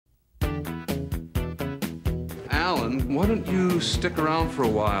Alan, why don't you stick around for a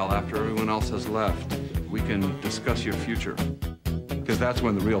while after everyone else has left? We can discuss your future. Because that's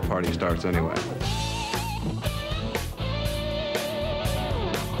when the real party starts anyway.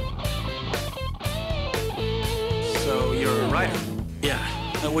 So you're a writer? Yeah.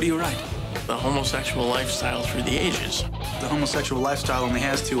 What do you write? The homosexual lifestyle through the ages. The homosexual lifestyle only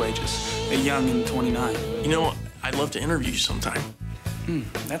has 2 ages, a young and 29. You know, I'd love to interview you sometime.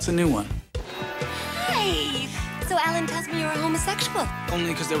 That's a new one. Hi! So Alan tells me you're a homosexual.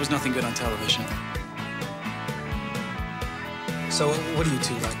 Only because there was nothing good on television. So what are you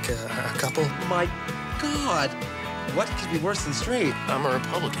two, like a couple? My God, what could be worse than straight? I'm a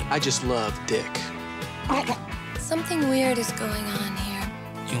Republican. I just love dick. Something weird is going on here.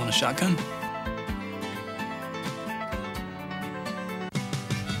 You want a shotgun?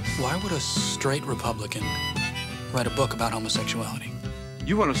 Why would a straight Republican write a book about homosexuality?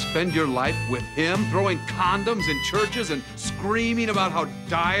 You want to spend your life with him, throwing condoms in churches and screaming about how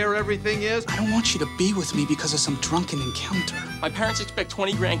dire everything is? I don't want you to be with me because of some drunken encounter. My parents expect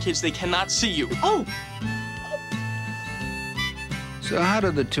 20 grandkids. They cannot see you. Oh! So how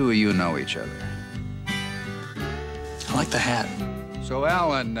do the two of you know each other? I like the hat. So,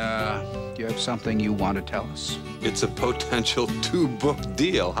 Alan, do you have something you want to tell us? It's a potential 2-book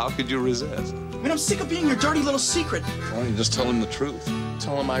deal. How could you resist? I mean, I'm sick of being your dirty little secret. Why don't you just tell him the truth?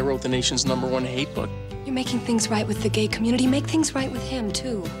 Tell him I wrote the nation's #1 hate book. You're making things right with the gay community. Make things right with him,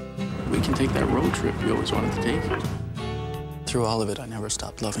 too. We can take that road trip you always wanted to take. Through all of it, I never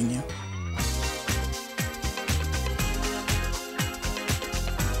stopped loving you.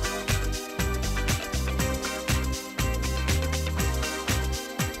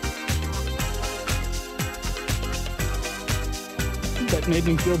 That made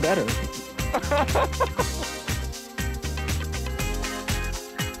me feel better.